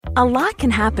A lot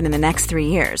can happen in the next 3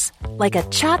 years. Like a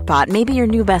chatbot may be your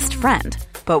new best friend.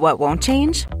 But what won't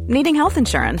change? Needing health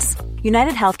insurance.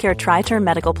 United Healthcare Tri-Term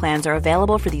Medical Plans are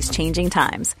available for these changing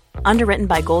times. Underwritten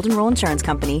by Golden Rule Insurance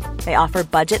Company, they offer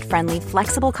budget-friendly,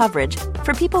 flexible coverage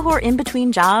for people who are in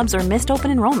between jobs or missed open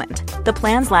enrollment. The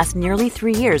plans last nearly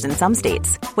 3 years in some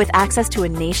states, with access to a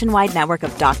nationwide network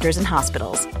of doctors and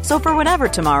hospitals. So for whatever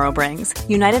tomorrow brings,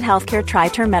 United Healthcare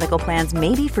Tri-Term Medical Plans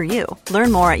may be for you.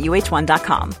 Learn more at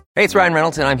uh1.com. Hey, it's Ryan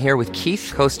Reynolds, and I'm here with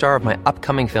Keith, co-star of my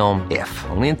upcoming film, If,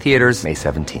 only in theaters May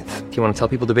 17th. Do you want to tell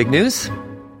people the big news?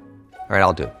 All right,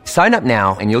 I'll do it. Sign up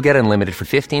now and you'll get unlimited for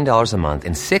 $15 a month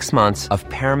and 6 months of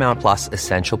Paramount Plus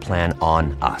Essential Plan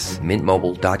on us.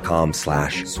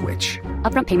 MintMobile.com/switch.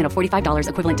 Upfront payment of $45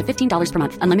 equivalent to $15 per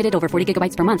month. Unlimited over 40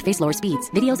 gigabytes per month. Face lower speeds.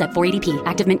 Videos at 480p.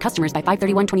 Active Mint customers by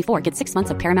 531.24 get 6 months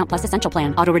of Paramount Plus Essential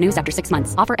Plan. Auto renews after 6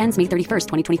 months. Offer ends May 31st,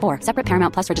 2024. Separate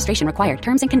Paramount Plus registration required.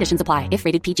 Terms and conditions apply if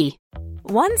rated PG.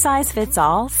 One size fits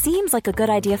all seems like a good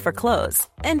idea for clothes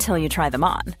until you try them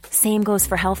on. Same goes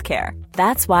for healthcare.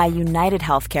 That's why United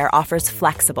Healthcare offers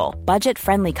flexible,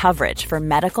 budget-friendly coverage for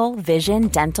medical, vision,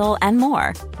 dental, and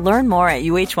more. Learn more at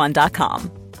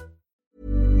uh1.com.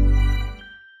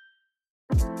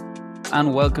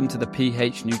 And welcome to the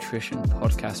PH Nutrition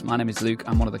Podcast. My name is Luke.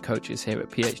 I'm one of the coaches here at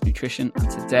PH Nutrition. And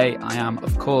today I am,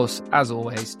 of course, as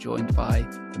always, joined by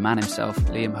the man himself,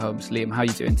 Liam Holmes. Liam, how are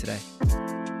you doing today?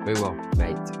 Very well,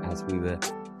 mate. As we were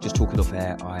just talking off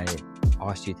air, I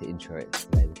asked you to intro it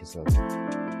today because I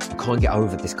can't get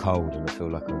over this cold and I feel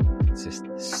like I'm just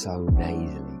so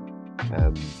nasally.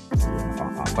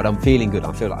 But I'm feeling good.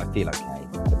 I feel okay.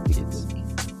 Just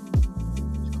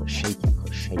can't shake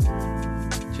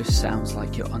it. Just sounds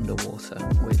like you're underwater,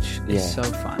 which is so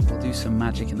fun. We'll do some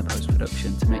magic in the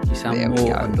post-production to make you sound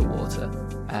more underwater.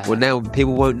 Well, now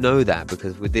people won't know that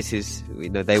because this is,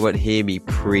 they won't hear me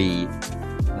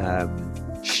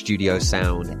studio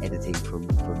sound editing from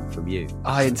you.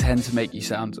 I intend to make you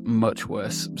sound much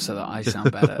worse so that I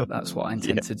sound better. That's what I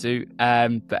intend to do.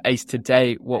 But Ace,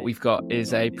 today what we've got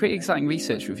is a pretty exciting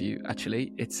research review,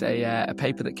 actually. It's a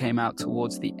paper that came out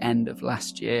towards the end of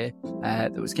last year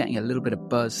that was getting a little bit of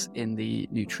buzz in the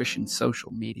nutrition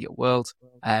social media world.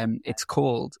 It's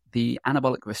called "The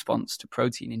Anabolic Response to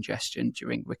Protein Ingestion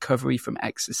During Recovery from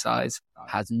Exercise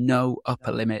Has No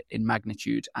Upper Limit in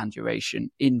Magnitude and Duration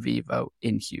in Vivo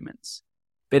in Humans."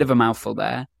 Bit of a mouthful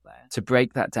there. To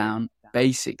break that down,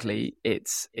 basically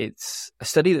it's a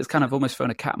study that's kind of almost thrown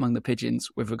a cat among the pigeons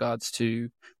with regards to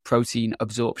protein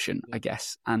absorption, I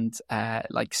guess, and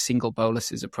like single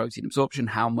boluses of protein absorption.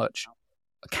 How much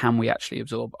can we actually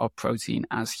absorb of protein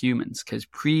as humans? Because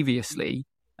previously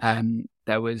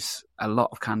there was a lot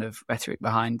of kind of rhetoric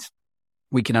behind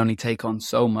we can only take on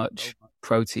so much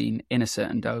protein in a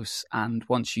certain dose, and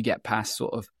once you get past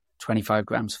sort of 25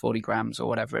 grams, 40 grams, or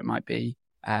whatever it might be,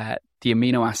 the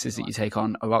amino acids that you take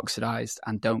on are oxidized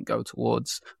and don't go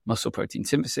towards muscle protein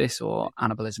synthesis or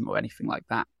anabolism or anything like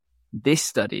that. This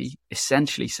study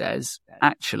essentially says,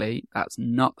 actually, that's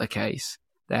not the case.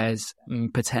 There's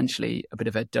potentially a bit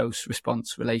of a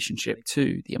dose-response relationship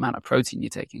to the amount of protein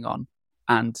you're taking on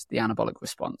and the anabolic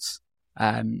response.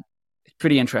 It's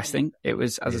pretty interesting. It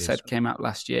was, as I said, came out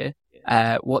last year.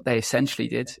 What they essentially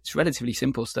did, it's a relatively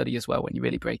simple study as well when you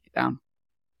really break it down,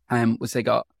 was they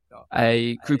got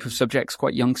a group of subjects,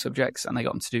 quite young subjects, and they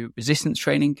got them to do resistance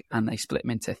training, and they split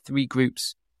them into 3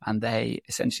 groups, and they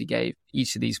essentially gave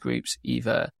each of these groups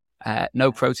either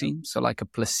no protein, so like a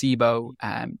placebo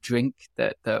drink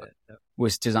that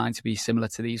was designed to be similar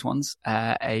to these ones,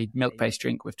 a milk-based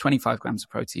drink with 25 grams of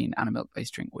protein, and a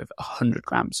milk-based drink with 100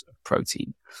 grams of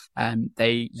protein.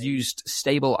 They used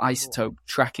stable isotope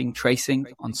tracing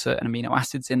on certain amino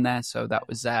acids in there, so that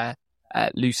was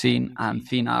leucine and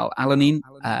phenylalanine,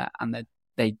 and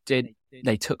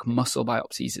they took muscle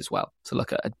biopsies as well to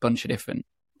look at a bunch of different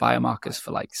biomarkers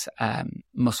for like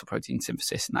muscle protein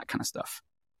synthesis and that kind of stuff.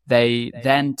 They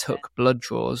then took blood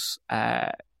draws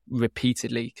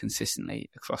repeatedly, consistently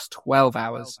across 12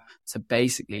 hours to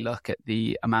basically look at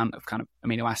the amount of kind of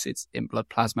amino acids in blood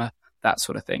plasma, that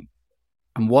sort of thing.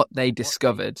 And what they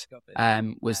discovered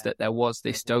was that there was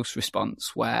this dose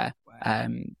response where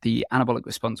the anabolic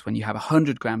response when you have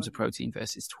 100 grams of protein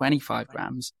versus 25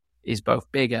 grams is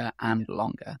both bigger and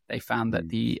longer. They found that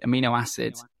the amino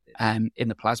acids in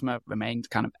the plasma remained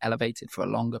kind of elevated for a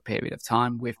longer period of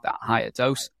time with that higher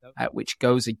dose, which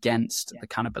goes against the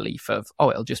kind of belief of,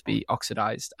 it'll just be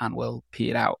oxidized and we'll pee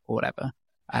it out or whatever.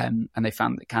 And they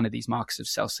found that kind of these markers of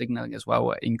cell signaling as well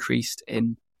were increased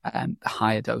in the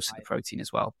higher dose of the protein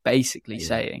as well, basically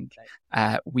saying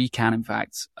we can in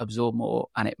fact absorb more,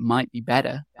 and it might be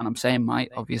better, and I'm saying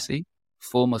might obviously,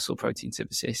 for muscle protein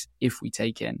synthesis if we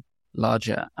take in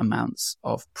larger amounts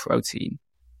of protein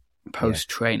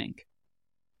post-training.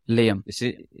 Liam.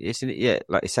 It's yeah,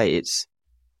 like I say,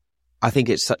 I think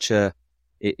it's such a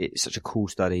cool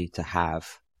study to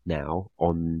have now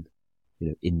on,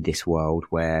 in this world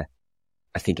where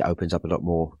I think it opens up a lot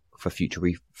more for future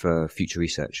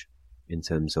research in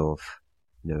terms of,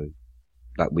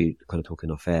 like we kind of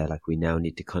talking off air, like we now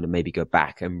need to kind of maybe go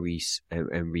back and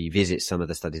revisit some of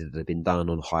the studies that have been done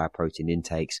on higher protein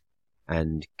intakes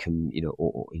and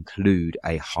or include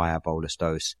a higher bolus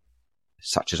dose,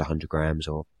 such as 100 grams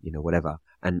or, whatever,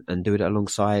 and do it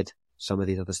alongside some of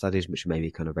these other studies, which may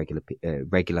be kind of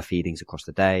regular feedings across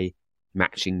the day,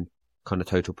 matching kind of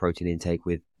total protein intake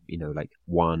with, like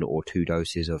 1 or 2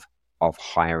 doses of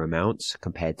higher amounts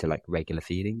compared to like regular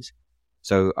feedings.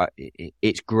 So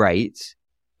it's great,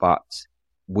 but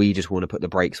we just want to put the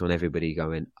brakes on everybody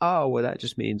going, oh, well, that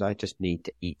just means I just need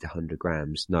to eat 100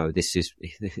 grams. No, this is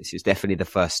definitely the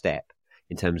first step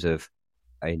in terms of,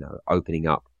 opening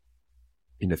up,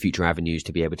 future avenues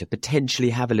to be able to potentially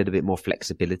have a little bit more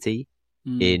flexibility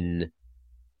in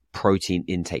protein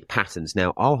intake patterns.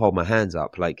 Now, I'll hold my hands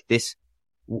up like this.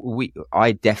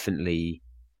 I definitely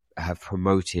have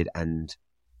promoted and,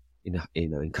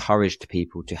 encouraged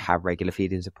people to have regular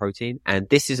feedings of protein. And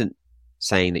this isn't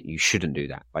saying that you shouldn't do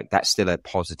that. Like, that's still a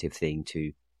positive thing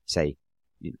to say,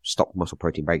 stop muscle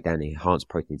protein breakdown, enhance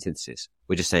protein synthesis.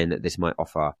 We're just saying that this might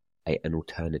offer an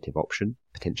alternative option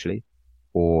potentially,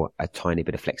 or a tiny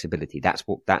bit of flexibility. That's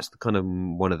the kind of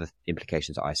one of the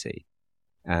implications that I see.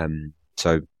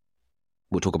 So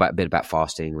we'll talk a bit about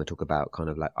fasting. We'll talk about kind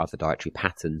of like other dietary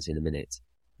patterns in a minute.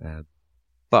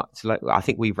 But like, I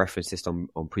think we've referenced this on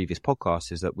previous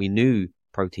podcasts, is that we knew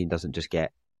protein doesn't just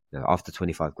get, after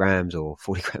 25 grams or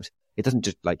 40 grams, it doesn't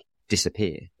just like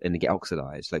disappear and get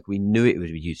oxidized. Like, we knew it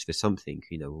would be used for something,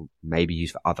 maybe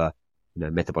used for other,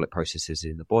 metabolic processes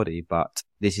in the body. But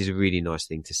this is a really nice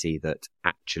thing to see that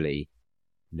actually,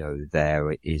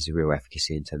 there is real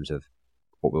efficacy in terms of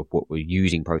what we're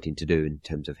using protein to do in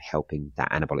terms of helping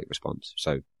that anabolic response.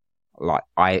 So, like,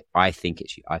 I think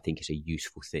it's a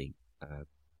useful thing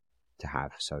to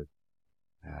have. So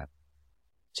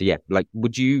yeah, like,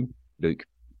 Luke,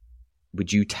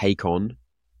 would you take on,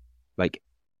 like,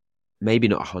 maybe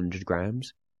not 100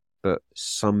 grams, but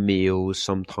some meals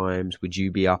sometimes, would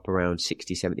you be up around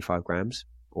 60, 75 grams?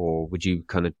 Or would you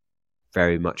kind of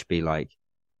very much be like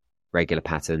regular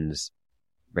patterns,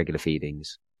 regular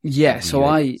feedings? Yeah, so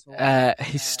I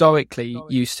historically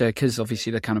used to, because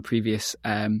obviously the kind of previous,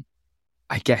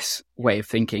 I guess, way of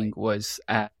thinking was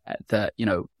that,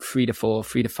 3 to 4,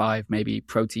 3 to 5, maybe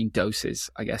protein doses,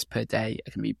 I guess, per day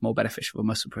are going to be more beneficial for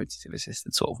muscle protein synthesis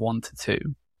than sort of 1 to 2.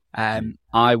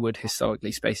 I would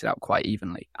historically space it out quite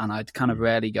evenly, and I'd kind of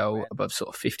rarely go above sort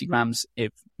of 50 grams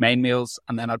if main meals,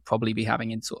 and then I'd probably be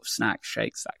having in sort of snacks,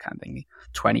 shakes, that kind of thing,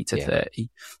 20 to 30,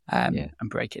 and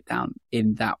break it down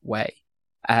in that way.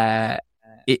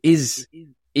 It is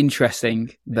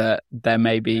interesting that there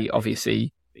may be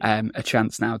obviously a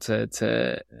chance now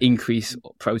to increase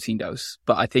protein dose,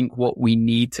 but I think what we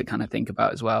need to kind of think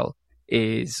about as well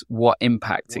is what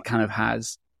impact it kind of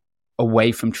has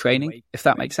away from training, if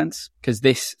that makes sense. Because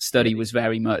this study was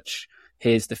very much,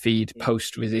 here's the feed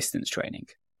post resistance training.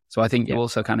 So I think you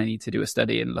also kind of need to do a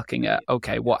study in looking at,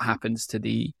 okay, what happens to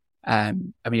the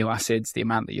amino acids, the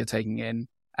amount that you're taking in,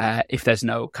 if there's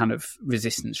no kind of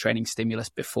resistance training stimulus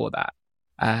before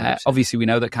that. Obviously, we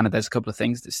know that kind of there's a couple of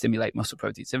things that stimulate muscle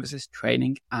protein synthesis,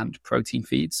 training and protein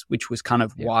feeds, which was kind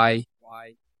of why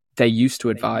they used to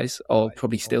advise, or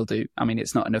probably still do. I mean,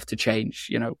 it's not enough to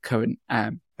change, current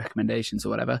recommendations or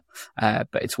whatever,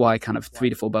 but it's why kind of 3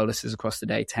 to 4 boluses across the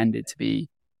day tended to be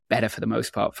better for the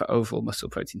most part for overall muscle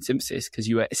protein synthesis, because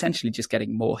you were essentially just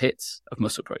getting more hits of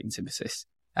muscle protein synthesis.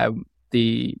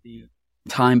 The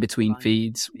time between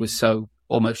feeds was so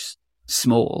almost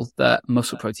small that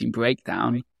muscle protein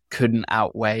breakdown couldn't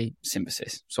outweigh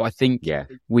synthesis. So I think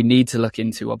we need to look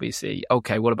into, obviously,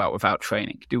 okay, what about without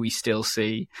training? Do we still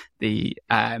see the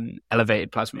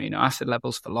elevated plasma amino acid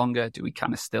levels for longer? Do we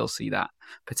kind of still see that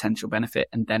potential benefit?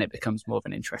 And then it becomes more of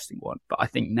an interesting one. But I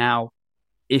think now,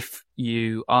 if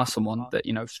you are someone that,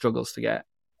 struggles to get a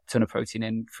ton of protein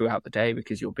in throughout the day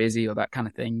because you're busy or that kind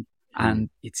of thing, and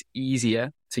it's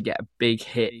easier to get a big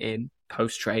hit in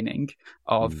post-training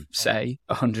of, say,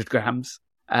 100 grams,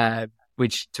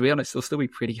 which, to be honest, will still be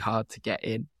pretty hard to get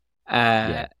in,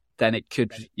 then it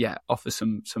could, offer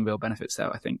some real benefits there,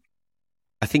 I think.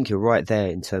 I think you're right there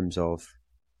in terms of,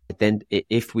 then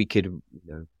if we could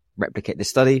replicate the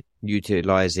study,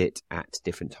 utilize it at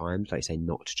different times, like say,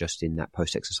 not just in that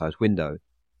post-exercise window,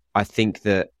 I think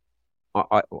that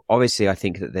obviously I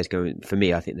think that there's going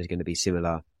to be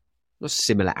not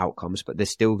similar outcomes, but there's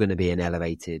still going to be an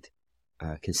elevated,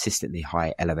 consistently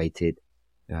high elevated,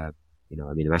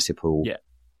 amino acid pool,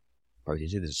 protein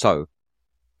synthesis. So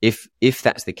if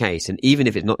that's the case, and even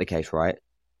if it's not the case, right,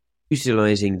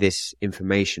 utilizing this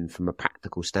information from a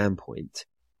practical standpoint,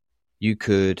 you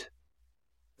could,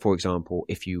 for example,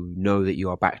 if you know that you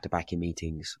are back to back in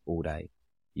meetings all day,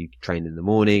 you train in the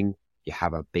morning, you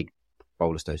have a big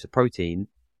bolus dose of protein,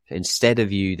 instead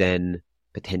of you then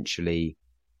potentially,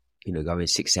 going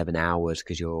 6-7 hours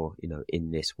because you're,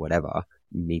 in this whatever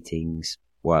meetings,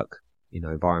 work,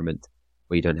 environment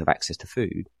where you don't have access to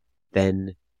food,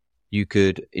 then you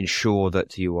could ensure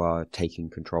that you are taking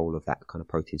control of that kind of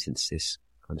protein synthesis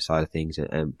kind of side of things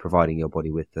and providing your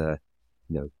body with the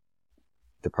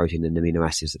protein and amino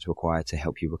acids that's required to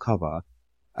help you recover,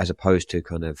 as opposed to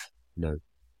kind of,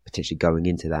 potentially going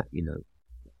into that,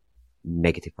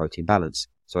 negative protein balance.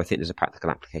 So I think there's a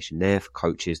practical application there for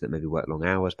coaches that maybe work long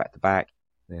hours back to back.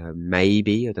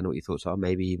 Maybe, I don't know what your thoughts are,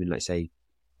 maybe even let's say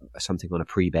something on a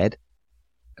pre-bed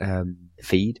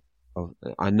feed.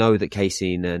 I know that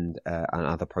casein and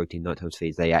other protein night-times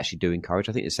feeds, they actually do encourage.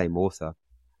 I think the same author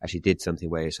actually did something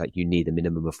where it's like you need a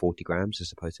minimum of 40 grams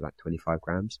as opposed to like 25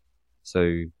 grams.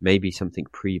 So maybe something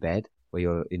pre-bed where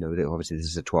you're, obviously this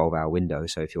is a 12-hour window.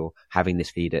 So if you're having this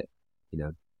feed at,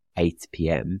 8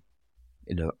 p.m.,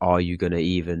 are you going to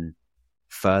even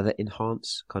further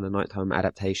enhance kind of nighttime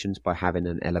adaptations by having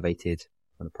an elevated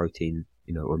kind of protein,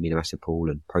 or amino acid pool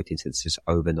and protein synthesis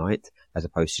overnight, as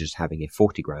opposed to just having a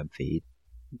 40-gram feed?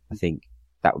 I think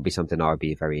that would be something I would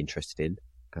be very interested in.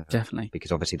 Definitely.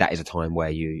 Because obviously that is a time where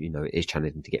it is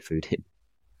challenging to get food in.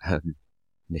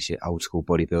 Unless you're old school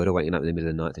bodybuilder waking up in the middle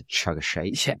of the night to chug a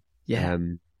shake. Yeah.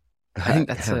 I think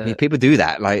that's people do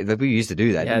that. Like people used to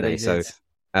do that, didn't they? Did. So,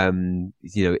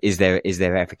 is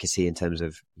there efficacy in terms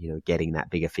of, getting that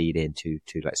bigger feed in to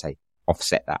let's say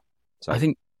offset that? So I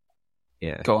think,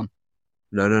 go on.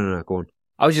 No, go on.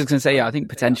 I was just going to say, I think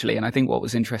potentially, and I think what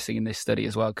was interesting in this study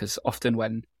as well, because often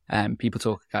when people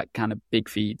talk about kind of big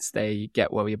feeds, they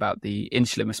get worried about the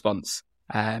insulin response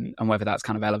and whether that's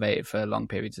kind of elevated for long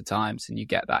periods of times and you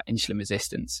get that insulin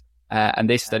resistance. And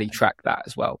this study tracked that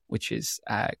as well, which is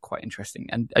quite interesting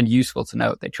and useful to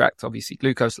note. They tracked obviously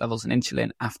glucose levels and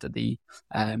insulin after the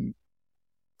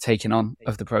taking on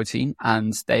of the protein,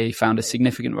 and they found a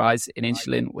significant rise in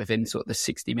insulin within sort of the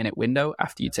 60-minute window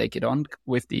after you take it on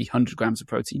with the 100 grams of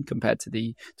protein compared to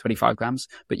the 25 grams.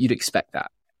 But you'd expect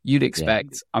that. You'd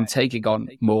expect I'm taking on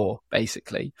more,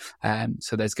 basically.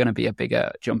 So there's going to be a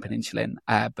bigger jump in insulin.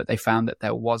 But they found that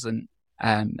there wasn't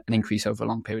an increase over a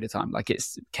long period of time. Like it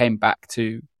came back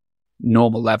to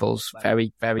normal levels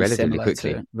very, very similar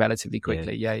to relatively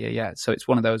quickly. Yeah. So it's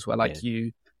one of those where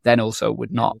you then also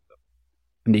would not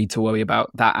need to worry about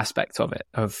that aspect of it,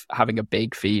 of having a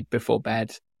big feed before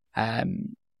bed.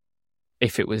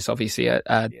 If it was obviously a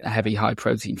heavy, high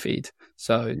protein feed.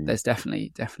 So there's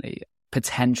definitely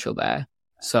potential there.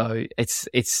 So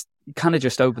it's kind of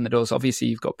just opened the doors. Obviously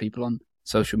you've got people on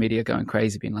social media going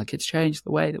crazy, being like, it's changed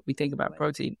the way that we think about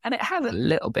protein. And it has a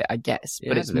little bit, I guess,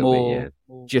 but it's more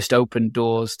just open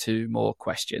doors to more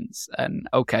questions. And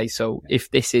okay, so if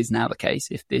this is now the case,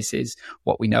 if this is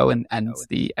what we know and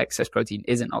the excess protein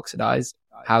isn't oxidized,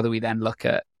 how do we then look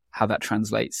at how that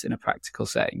translates in a practical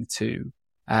setting to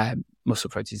muscle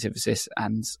protein synthesis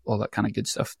and all that kind of good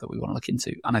stuff that we want to look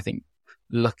into? And I think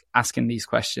asking these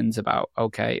questions about,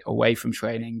 okay, away from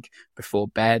training, before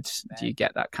bed, do you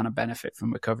get that kind of benefit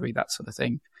from recovery, that sort of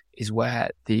thing, is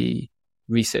where the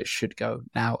research should go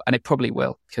now. And it probably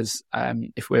will, because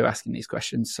if we're asking these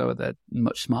questions, so are the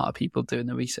much smarter people doing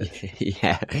the research.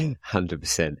 Yeah,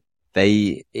 100%.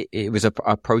 It was a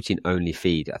protein only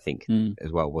feed, I think,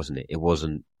 as well, wasn't it? It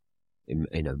wasn't,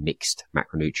 mixed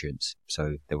macronutrients.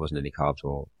 So there wasn't any carbs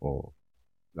or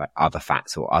like other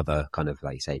fats or other kind of,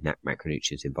 like you say,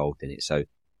 macronutrients involved in it. So,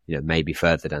 maybe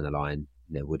further down the line,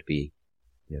 there would be,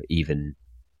 even,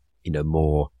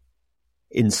 more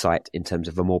insight in terms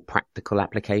of a more practical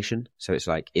application. So it's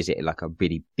like, is it like a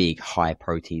really big high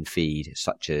protein feed,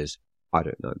 such as, I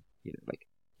don't know,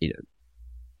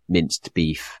 minced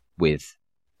beef with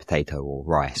potato or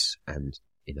rice and,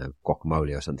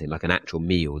 guacamole or something, like an actual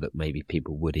meal that maybe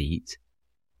people would eat.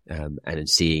 And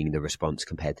seeing the response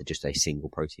compared to just a single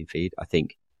protein feed. I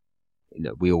think,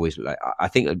 we always I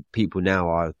think people now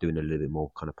are doing a little bit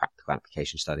more kind of practical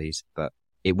application studies, but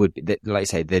it would be, like I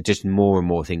say, there are just more and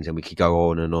more things, and we could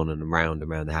go on and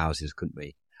around the houses, couldn't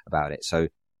we, about it? So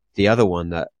the other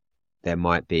one that there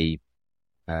might be,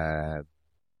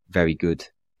 very good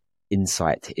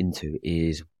insight into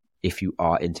is if you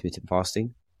are intermittent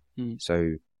fasting.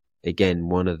 So again,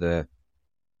 one of the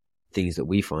things that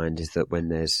we find is that when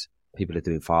there's people are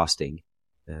doing fasting,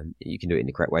 you can do it in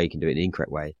the correct way, you can do it in the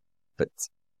incorrect way, but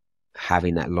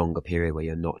having that longer period where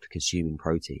you're not consuming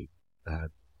protein,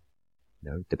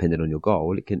 depending on your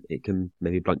goal, it can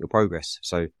maybe blunt your progress.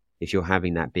 So if you're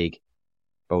having that big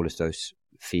bolus dose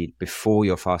feed before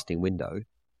your fasting window,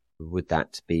 would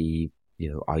that be,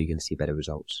 are you going to see better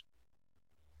results?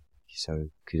 So,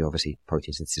 because obviously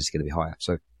protein synthesis is going to be higher.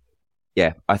 So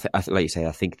yeah, like you say,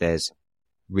 I think there's a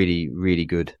really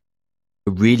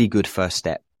good first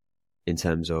step in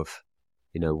terms of,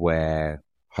 where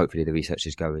hopefully the research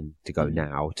is going to go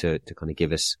now to kind of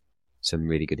give us some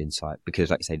really good insight. Because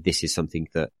like I say, this is something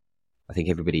that I think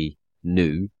everybody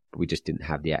knew, but we just didn't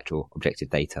have the actual objective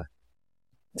data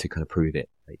to kind of prove it.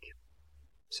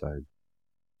 So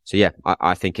yeah,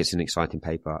 I think it's an exciting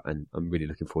paper, and I'm really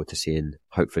looking forward to seeing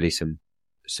hopefully some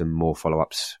more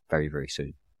follow-ups very, very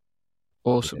soon.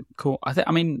 Awesome. Cool. I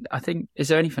think, is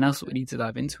there anything else that we need to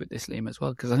dive into with this, Liam, as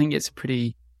well? Because I think it's a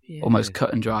pretty almost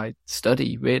cut and dry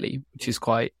study, really, which is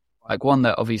quite like one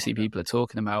that obviously people are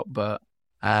talking about, but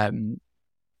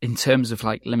in terms of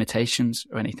like limitations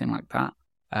or anything like that,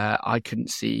 I couldn't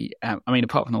see,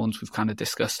 apart from the ones we've kind of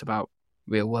discussed about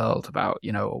real world, about,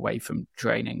 away from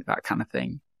training, that kind of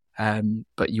thing.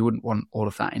 But you wouldn't want all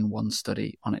of that in one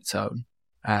study on its own.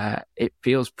 It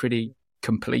feels pretty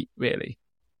complete, really.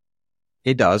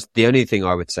 It does. The only thing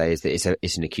I would say is that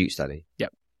it's an acute study.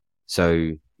 Yep.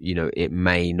 So, it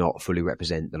may not fully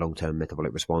represent the long-term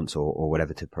metabolic response or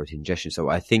whatever to protein ingestion. So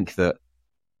I think that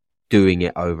doing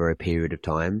it over a period of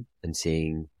time and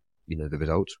seeing, the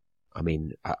results,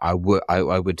 I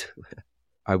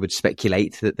would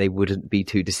speculate that they wouldn't be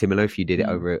too dissimilar if you did it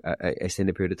over a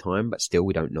extended period of time, but still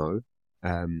we don't know.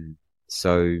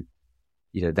 So,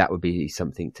 that would be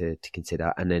something to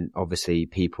consider. And then obviously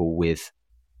people with,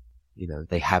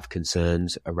 they have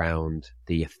concerns around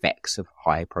the effects of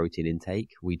high protein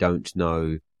intake. We don't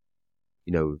know,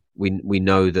 we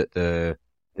know that there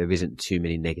isn't too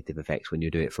many negative effects when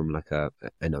you do it from like a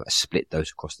split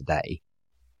dose across the day.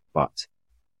 But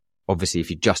obviously if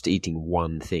you're just eating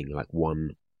one thing, like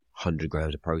 100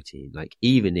 grams of protein, like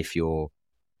even if you're,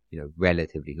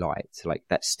 relatively light, like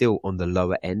that's still on the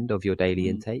lower end of your daily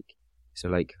intake. So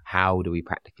like, how do we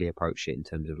practically approach it in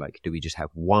terms of like, do we just have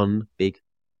one big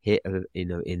hit, in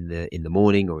the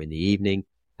morning or in the evening,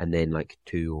 and then like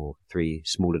 2 or 3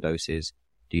 smaller doses?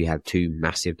 Do you have 2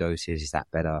 massive doses? Is that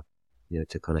better,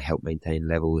 to kind of help maintain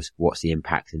levels? What's the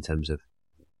impact in terms of,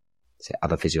 say,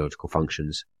 other physiological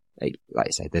functions? Like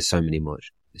I say, there's so many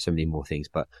more things,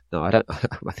 but no, I don't,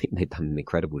 I think they've done an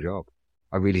incredible job.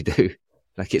 I really do.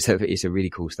 Like it's a really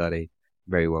cool study.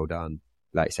 Very well done.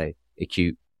 Like I say,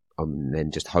 acute, and then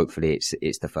just hopefully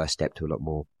it's the first step to a lot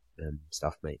more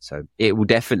stuff, mate. So it will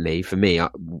definitely, for me,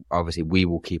 obviously we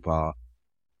will keep our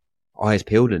eyes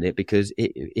peeled on it, because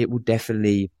it will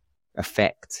definitely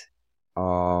affect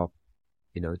our,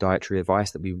 dietary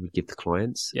advice that we would give to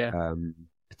clients. Yeah.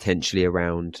 Potentially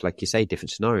around, like you say,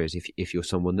 different scenarios. If you're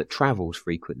someone that travels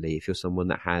frequently, if you're someone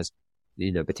that has,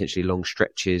 potentially long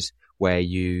stretches where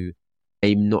you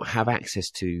may not have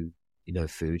access to,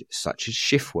 food, such as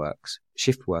shift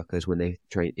workers when they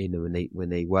train, when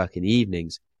they work in the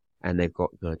evenings and they've got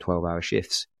 12-hour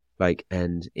shifts, like,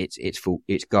 and it's full,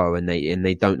 it's go, and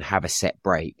they don't have a set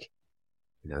break.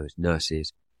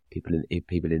 Nurses, people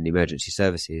in the emergency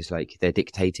services, like they're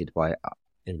dictated by,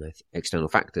 external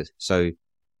factors. So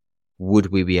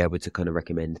would we be able to kind of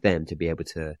recommend them to be able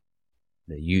to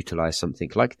utilize something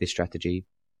like this strategy,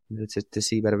 to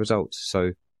see better results?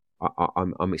 So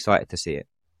I'm excited to see it,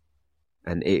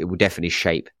 and it will definitely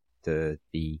shape the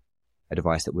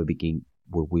advice that we'll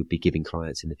be giving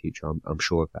clients in the future. I'm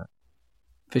sure of that.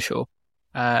 For sure.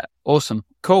 Awesome.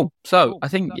 Cool. So I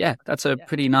think, that's a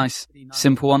pretty nice,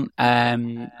 simple one.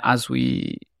 As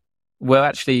we're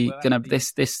actually going to,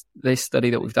 this study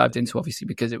that we've dived into, obviously,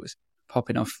 because it was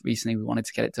popping off recently, we wanted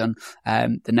to get it done.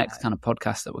 The next kind of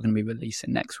podcast that we're going to be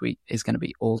releasing next week is going to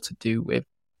be all to do with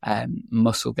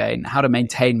muscle gain, how to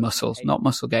maintain muscles, not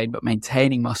muscle gain, but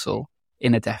maintaining muscle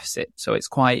in a deficit. So it's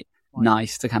quite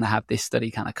nice to kind of have this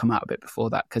study kind of come out a bit before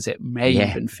that, because it may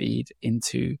even feed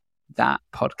into that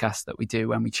podcast that we do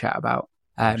when we chat about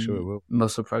sure it will.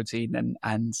 Muscle protein,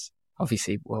 and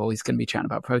obviously we're always going to be chatting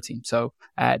about protein. So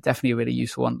definitely a really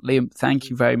useful one. Liam, thank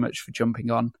you very much for jumping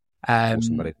on.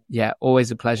 Awesome, buddy. Yeah,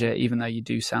 always a pleasure, even though you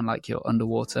do sound like you're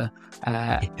underwater.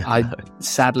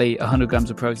 Sadly, 100 grams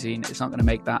of protein, it's not going to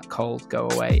make that cold go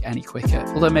away any quicker.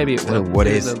 Although maybe it will. What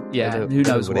is? Who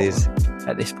knows what is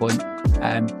at this point.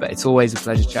 But it's always a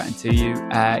pleasure chatting to you.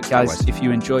 Guys, if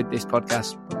you enjoyed this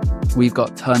podcast, We've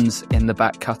got tons in the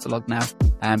back catalogue now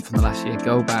from the last year.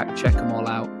 Go back, check them all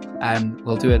out.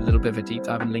 We'll do a little bit of a deep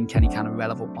dive and link any kind of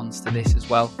relevant ones to this as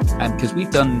well. Because we've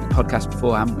done podcasts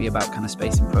before, haven't we, about kind of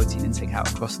space and protein intake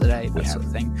out across the day, that sort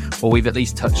of thing. Or we've at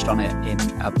least touched on it in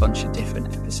a bunch of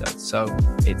different episodes. So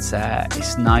it's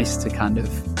nice to kind of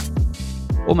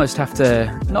almost have to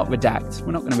not redact.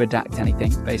 We're not going to redact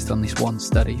anything based on this one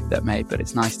study that made, but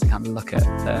it's nice to kind of look at,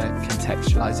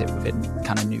 contextualize it within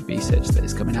kind of new research that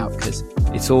is coming out, because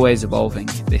it's always evolving,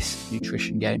 this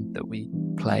nutrition game that we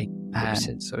play.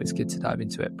 So it's good to dive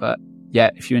into it. But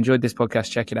yeah, if you enjoyed this podcast,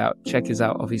 check it out. Check us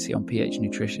out, obviously, on PH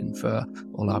Nutrition for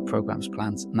all our programs,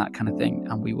 plans, and that kind of thing.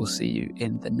 And we will see you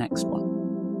in the next one.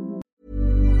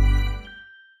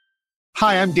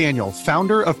 Hi, I'm Daniel,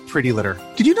 founder of Pretty Litter.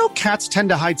 Did you know cats tend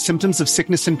to hide symptoms of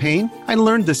sickness and pain? I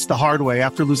learned this the hard way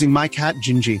after losing my cat,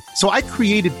 Gingy. So I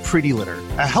created Pretty Litter,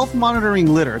 a health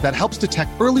monitoring litter that helps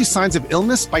detect early signs of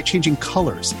illness by changing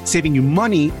colors, saving you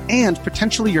money and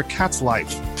potentially your cat's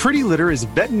life. Pretty Litter is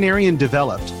veterinarian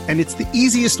developed, and it's the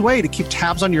easiest way to keep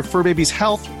tabs on your fur baby's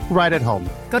health right at home.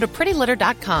 Go to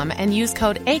prettylitter.com and use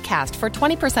code ACAST for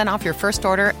 20% off your first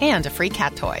order and a free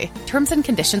cat toy. Terms and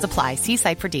conditions apply. See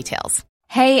site for details.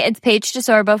 Hey, it's Paige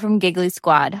DeSorbo from Giggly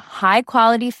Squad. High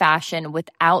quality fashion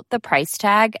without the price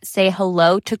tag. Say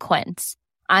hello to Quince.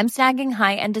 I'm snagging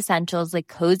high-end essentials like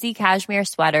cozy cashmere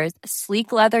sweaters,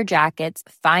 sleek leather jackets,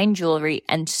 fine jewelry,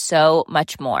 and so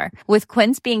much more. With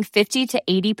Quince being 50 to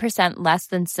 80% less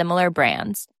than similar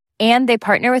brands. And they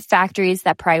partner with factories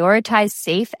that prioritize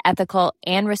safe, ethical,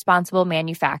 and responsible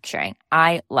manufacturing.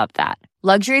 I love that.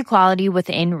 Luxury quality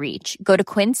within reach. Go to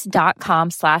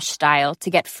quince.com/style to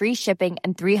get free shipping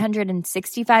and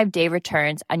 365-day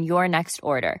returns on your next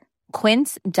order.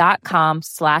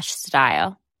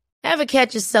 Quince.com/style. Ever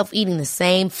catch yourself eating the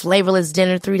same flavorless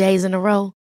dinner 3 days in a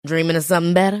row? Dreaming of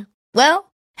something better?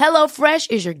 Well, HelloFresh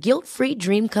is your guilt-free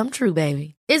dream come true,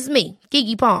 baby. It's me,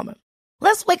 Keke Palmer.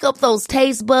 Let's wake up those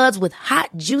taste buds with hot,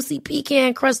 juicy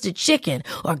pecan-crusted chicken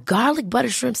or garlic butter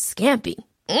shrimp scampi.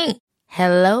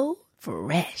 Hello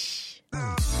Fresh.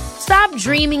 Stop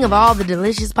dreaming of all the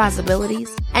delicious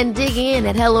possibilities and dig in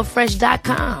at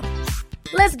HelloFresh.com.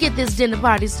 Let's get this dinner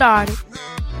party started.